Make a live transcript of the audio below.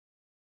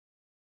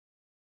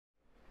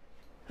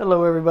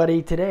Hello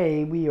everybody,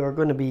 today we are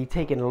going to be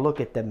taking a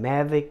look at the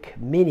Mavic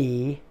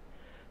Mini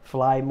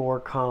Fly More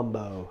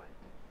Combo.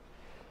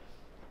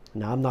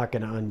 Now I'm not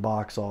going to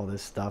unbox all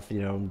this stuff,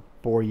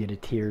 bore you to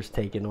tears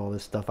taking all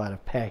this stuff out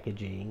of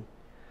packaging.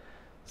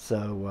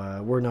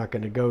 So we're not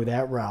going to go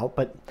that route,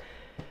 but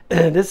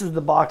this is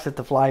the box that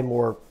the Fly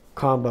More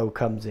Combo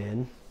comes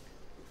in.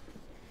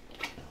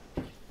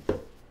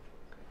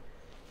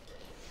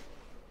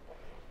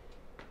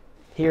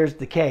 Here's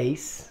the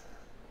case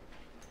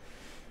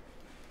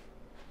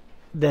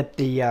that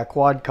the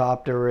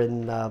quadcopter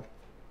and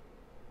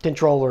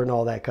controller and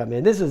all that come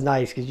in. This is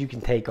nice because you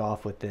can take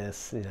off with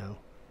this,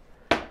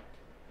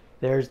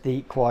 There's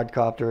the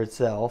quadcopter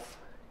itself.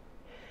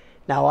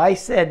 Now I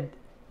said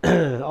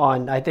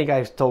I think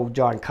I told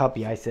John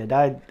Cuppy, I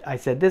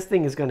said this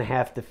thing is going to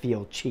have to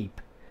feel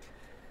cheap.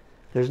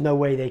 There's no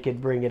way they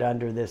could bring it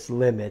under this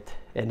limit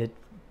and it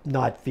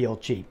not feel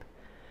cheap.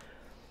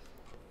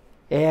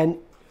 And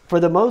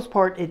for the most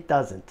part, it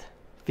doesn't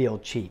feel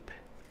cheap.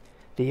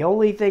 The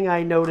only thing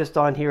I noticed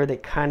on here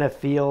that kind of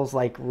feels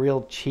like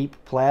real cheap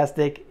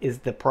plastic is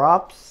the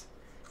props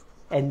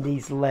and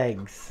these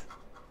legs.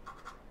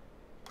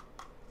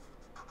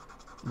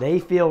 They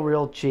feel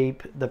real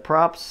cheap. The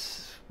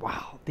props,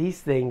 wow,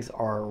 these things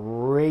are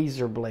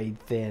razor blade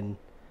thin.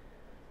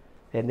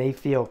 And they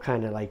feel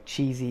kind of like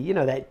cheesy,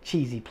 that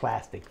cheesy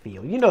plastic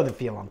feel. You know the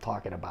feel I'm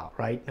talking about,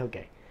 right?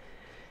 Okay.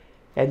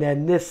 And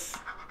then this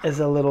is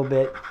a little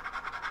bit,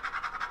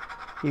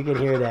 you can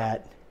hear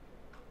that.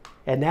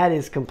 And that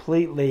is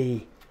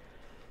completely,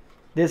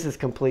 this is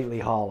completely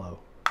hollow.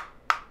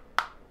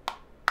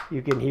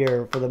 You can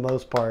hear, for the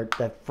most part,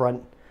 that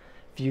front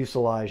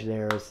fuselage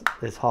there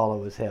is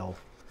hollow as hell.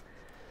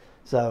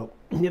 So,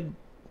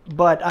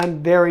 but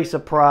I'm very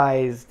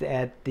surprised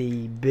at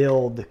the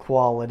build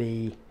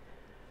quality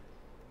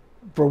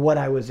for what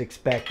I was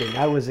expecting.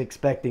 I was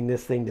expecting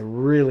this thing to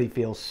really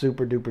feel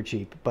super duper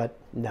cheap, but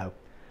no.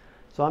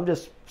 So I'm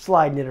just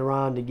sliding it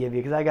around to give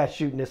you, because I got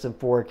shooting this in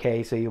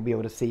 4K, so you'll be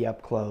able to see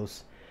up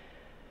close.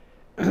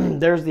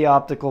 There's the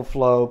optical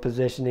flow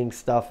positioning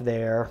stuff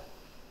there.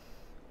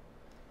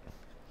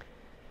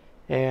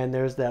 And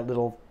there's that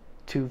little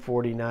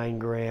 249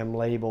 gram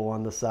label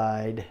on the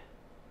side.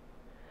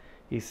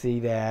 You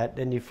see that.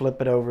 Then you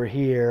flip it over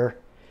here,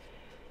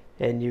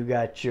 and you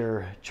got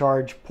your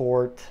charge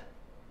port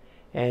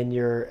and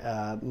your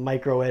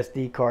micro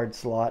SD card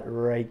slot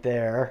right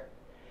there.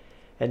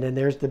 And then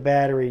there's the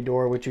battery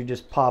door, which you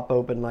just pop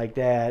open like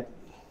that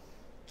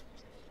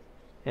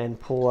and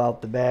pull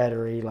out the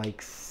battery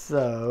like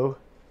so.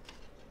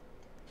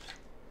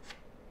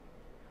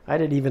 I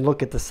didn't even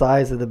look at the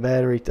size of the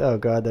battery. Oh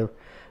God,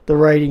 the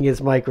writing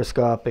is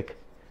microscopic.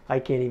 I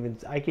can't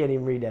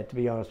even read that, to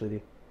be honest with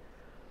you.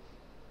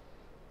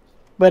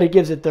 But it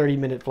gives it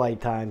 30-minute flight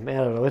time. I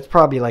don't know. It's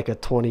probably like a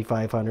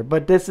 2500.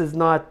 But this is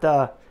not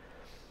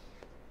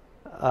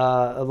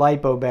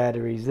LiPo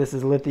batteries. This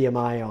is lithium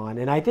ion,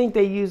 and I think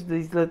they use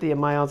these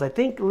lithium ions. I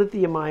think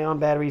lithium ion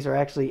batteries are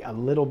actually a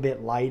little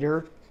bit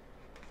lighter,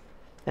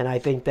 and I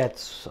think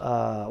that's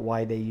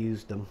why they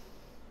used them.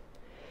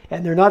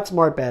 And they're not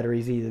smart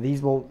batteries either.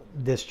 These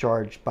won't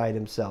discharge by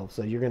themselves,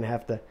 so you're going to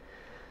have to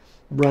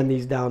run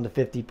these down to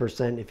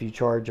 50% if you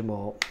charge them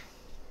all.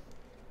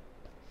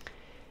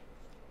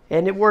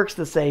 And it works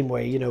the same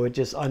way, it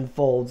just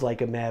unfolds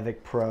like a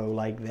Mavic Pro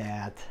like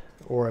that,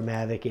 or a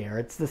Mavic Air.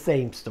 It's the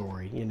same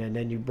story, and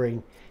then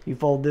you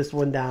fold this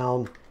one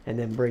down and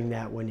then bring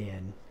that one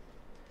in.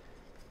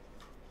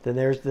 Then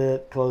there's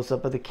the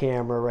close-up of the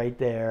camera right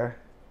there.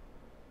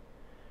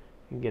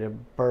 You can get a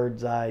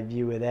bird's eye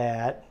view of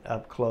that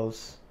up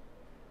close.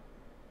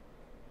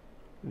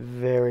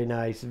 Very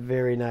nice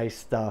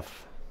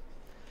stuff.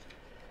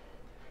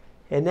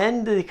 And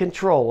then the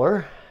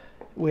controller,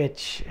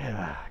 which,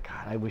 God,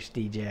 I wish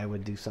DJI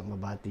would do something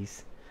about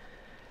these.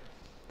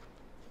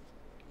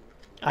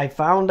 I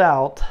found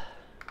out,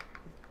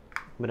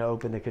 I'm going to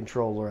open the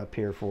controller up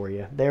here for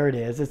you. There it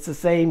is. It's the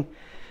same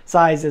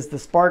size as the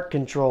Spark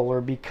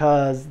controller,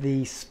 because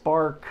the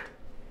Spark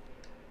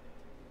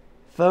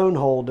phone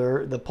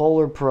holder, the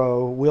Polar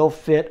Pro, will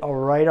fit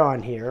right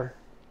on here.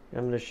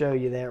 I'm going to show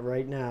you that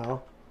right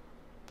now.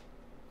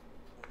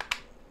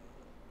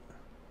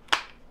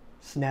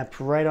 Snaps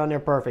right on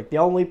there perfect. The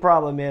only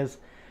problem is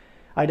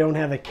I don't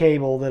have a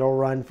cable that'll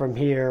run from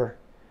here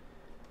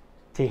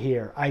to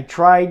here. I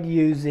tried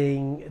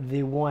using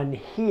the one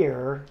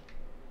here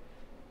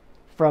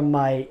from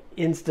my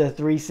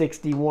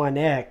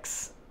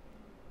Insta361X,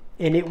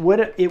 and it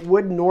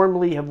would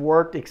normally have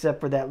worked except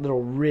for that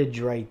little ridge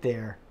right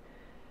there,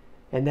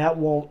 and that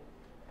won't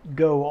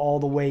go all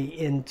the way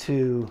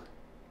into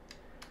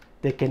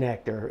the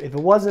connector. If it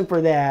wasn't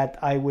for that,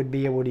 I would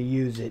be able to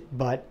use it,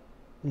 but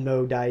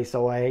no dice.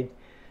 So I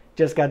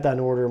just got done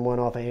ordering one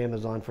off of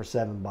Amazon for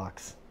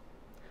 $7.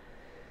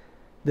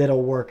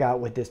 That'll work out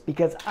with this,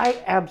 because I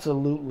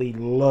absolutely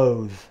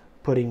loathe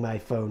putting my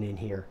phone in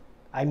here.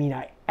 I mean,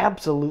 I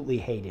absolutely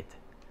hate it.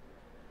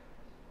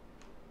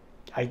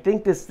 I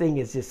think this thing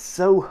is just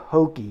so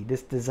hokey,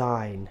 this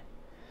design.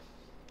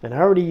 And I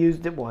already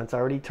used it once. I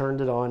already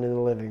turned it on in the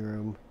living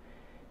room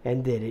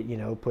and did it, you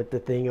know, put the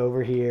thing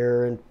over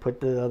here and put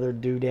the other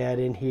doodad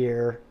in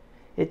here.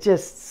 It's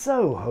just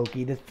so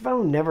hokey. The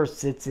phone never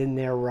sits in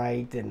there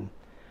right, and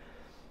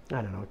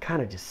I don't know, it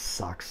kind of just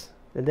sucks.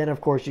 And then,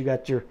 of course, you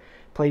got your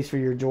place for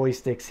your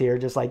joysticks here,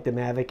 just like the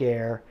Mavic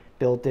Air,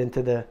 built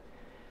into the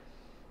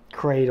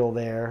cradle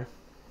there.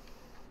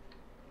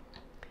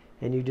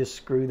 And you just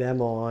screw them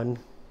on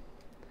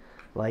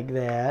like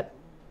that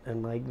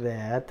and like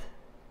that.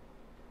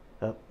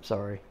 Oh,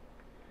 sorry.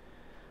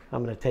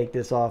 I'm going to take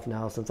this off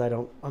now since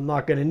I'm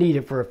not going to need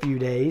it for a few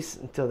days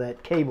until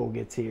that cable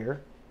gets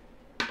here.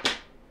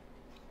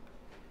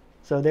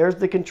 So there's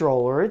the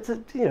controller. It's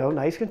a, you know,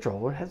 nice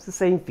controller. It has the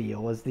same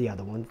feel as the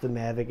other ones, the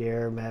Mavic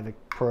Air, Mavic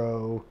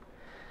Pro.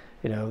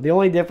 You know, the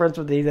only difference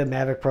with the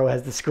Mavic Pro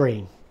has the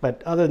screen.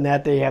 But other than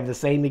that, they have the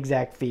same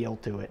exact feel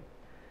to it.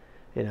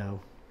 You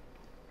know.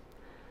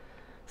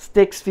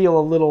 Sticks feel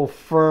a little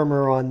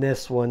firmer on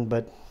this one,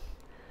 but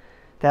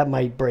that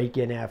might break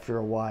in after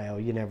a while.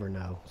 You never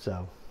know.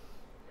 So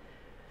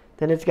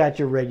then it's got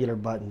your regular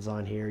buttons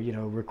on here. You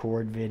know,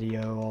 record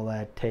video, all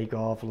that, take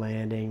off,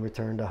 landing,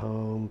 return to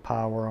home,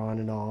 power on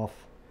and off.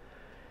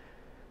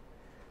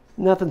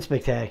 Nothing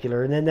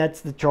spectacular. And then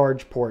that's the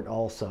charge port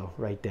also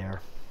right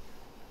there.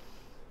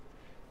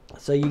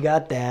 So you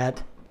got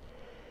that.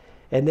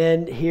 And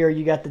then here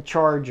you got the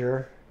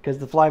charger, because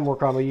the Fly More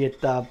combo, you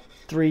get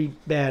 3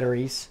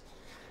 batteries.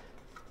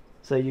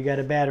 So you got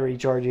a battery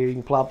charger here. You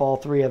can plop all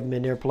 3 of them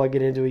in there, plug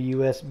it into a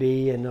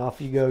USB, and off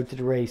you go to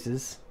the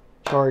races,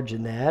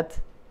 charging that.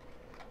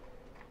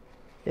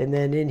 And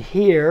then in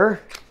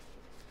here,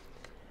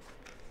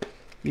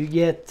 you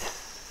get,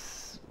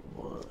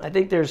 I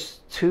think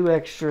there's 2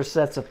 extra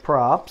sets of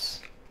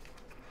props.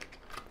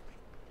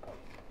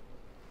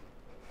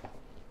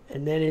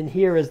 And then in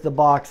here is the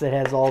box that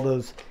has all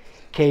those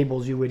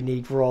cables you would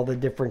need for all the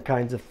different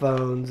kinds of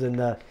phones, and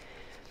the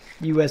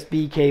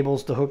USB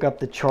cables to hook up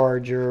the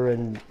charger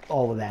and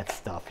all of that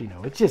stuff. You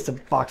know, it's just a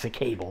box of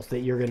cables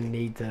that you're going to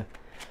need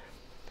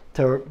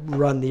to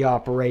run the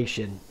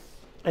operation.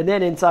 And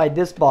then inside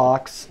this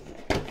box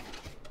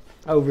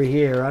over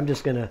here, I'm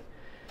just going to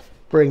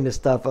bring the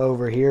stuff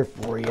over here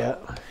for you.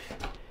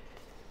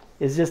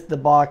 Is just the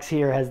box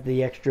here has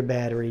the extra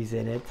batteries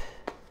in it.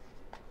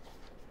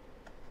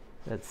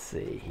 Let's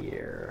see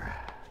here.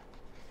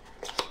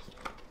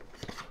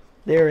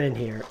 They're in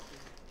here.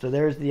 So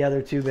there's the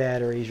other 2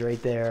 batteries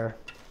right there.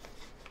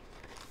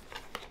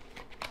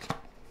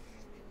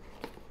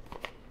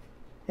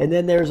 And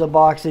then there's a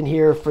box in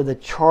here for the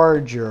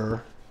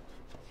charger.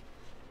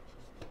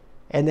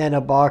 And then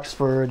a box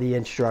for the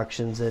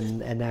instructions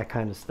and that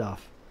kind of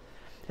stuff.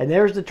 And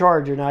there's the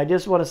charger. Now I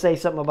just want to say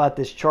something about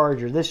this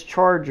charger. This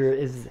charger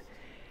is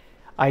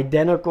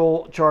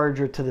identical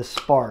charger to the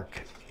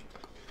Spark.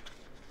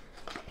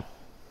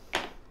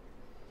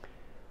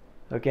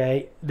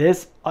 Okay,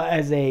 this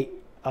as a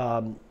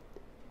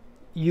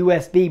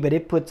USB, but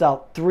it puts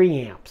out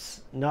 3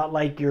 amps, not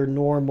like your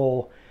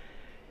normal,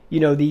 you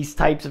know, these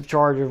types of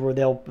chargers where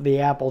the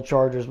Apple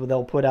chargers where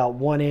they'll put out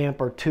 1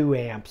 amp or 2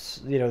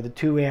 amps. You know, the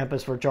 2 amp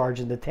is for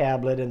charging the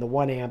tablet and the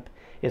 1 amp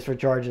is for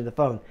charging the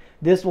phone.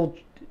 This will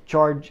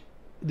charge,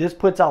 this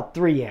puts out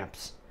 3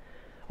 amps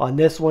on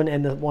this one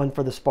and the one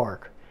for the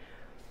Spark.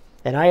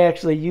 And I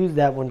actually use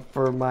that one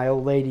for my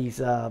old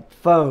lady's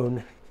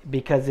phone,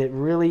 because it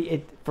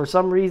for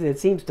some reason it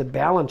seems to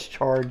balance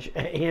charge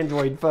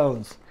Android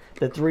phones.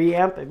 The 3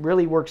 amp, it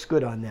really works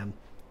good on them.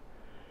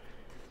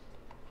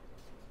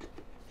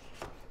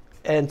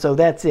 And so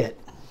that's it.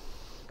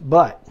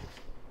 But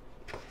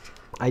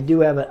I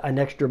do have an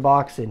extra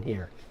box in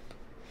here.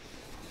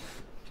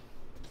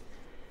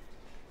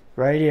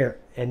 Right here.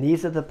 And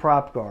these are the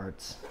prop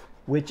guards,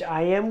 which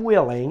I am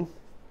willing,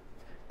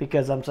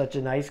 because I'm such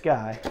a nice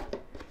guy.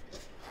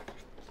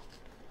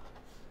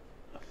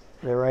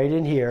 They're right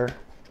in here.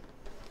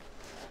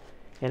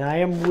 And I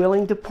am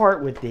willing to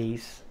part with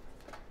these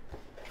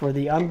for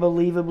the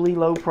unbelievably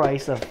low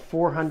price of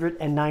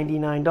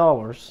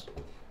 $499.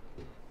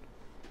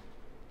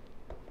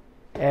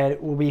 And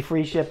it will be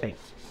free shipping.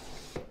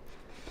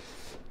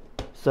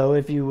 So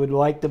if you would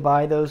like to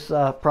buy those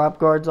prop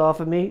guards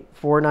off of me,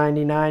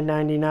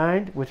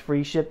 $499.99 with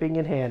free shipping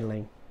and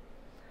handling.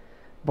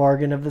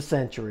 Bargain of the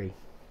century.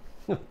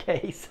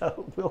 Okay,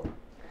 so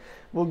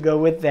we'll go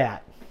with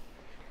that.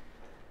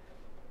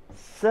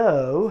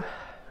 So,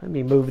 let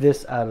me move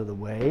this out of the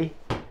way.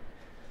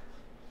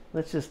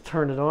 Let's just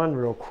turn it on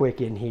real quick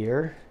in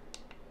here.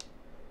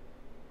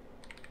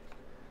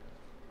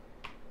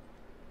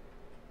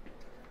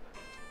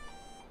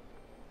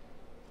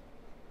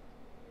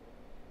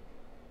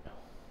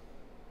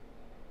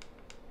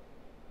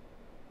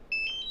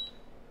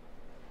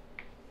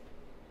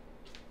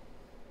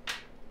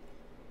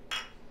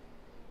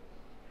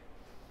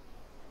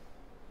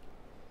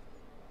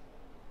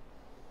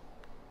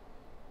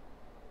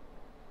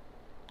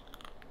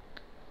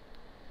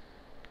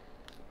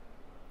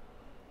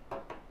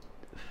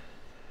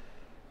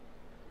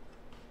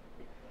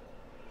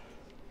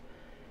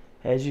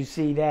 As you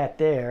see that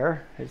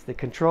there is the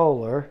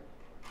controller.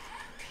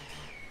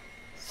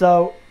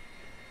 So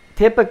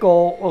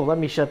typical, oh, let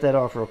me shut that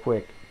off real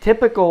quick.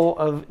 Typical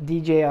of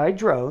DJI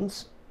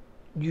drones,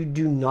 you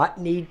do not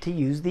need to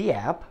use the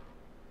app.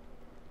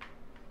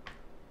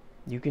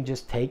 You can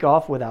just take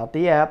off without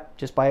the app.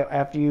 Just by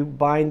after you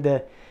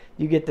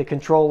you get the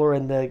controller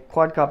and the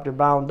quadcopter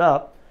bound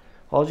up.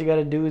 All you got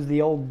to do is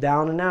the old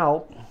down and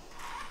out,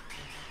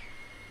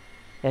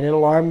 and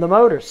it'll arm the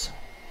motors.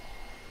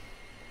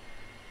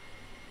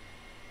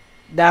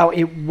 Now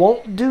it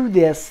won't do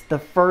this the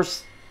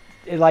first,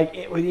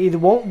 it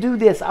won't do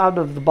this out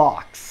of the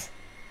box.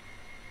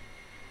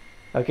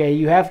 Okay,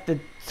 you have to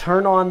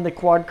turn on the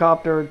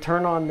quadcopter,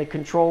 turn on the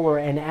controller,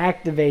 and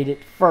activate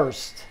it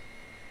first,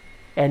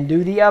 and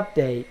do the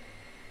update.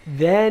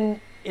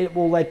 Then it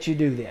will let you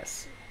do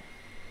this.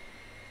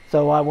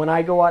 So when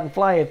I go out and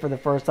fly it for the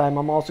first time,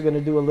 I'm also going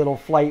to do a little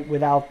flight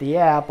without the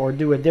app, or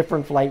do a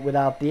different flight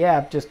without the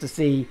app, just to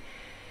see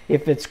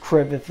if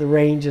if the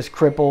range is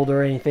crippled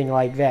or anything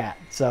like that.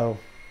 So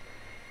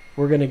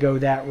we're going to go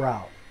that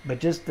route. But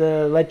just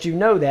to let you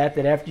know that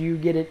after you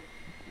get it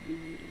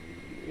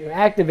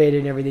activated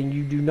and everything,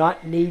 you do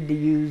not need to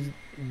use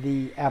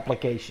the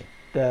application,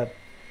 the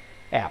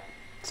app.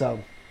 So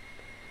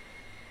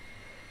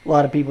a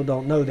lot of people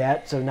don't know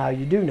that, so now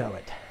you do know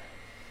it.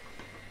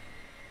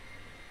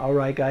 All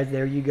right, guys,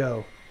 there you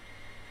go.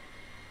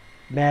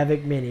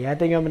 Mavic Mini. I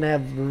think I'm going to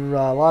have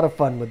a lot of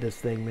fun with this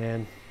thing,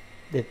 man.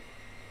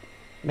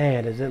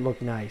 Man, does it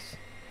look nice.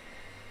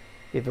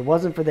 If it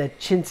wasn't for that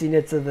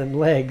chintziness of them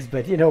legs,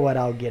 but you know what?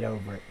 I'll get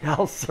over it.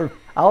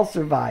 I'll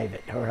survive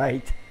it, all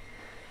right?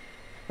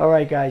 All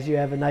right, guys, you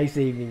have a nice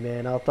evening,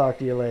 man. I'll talk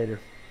to you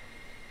later.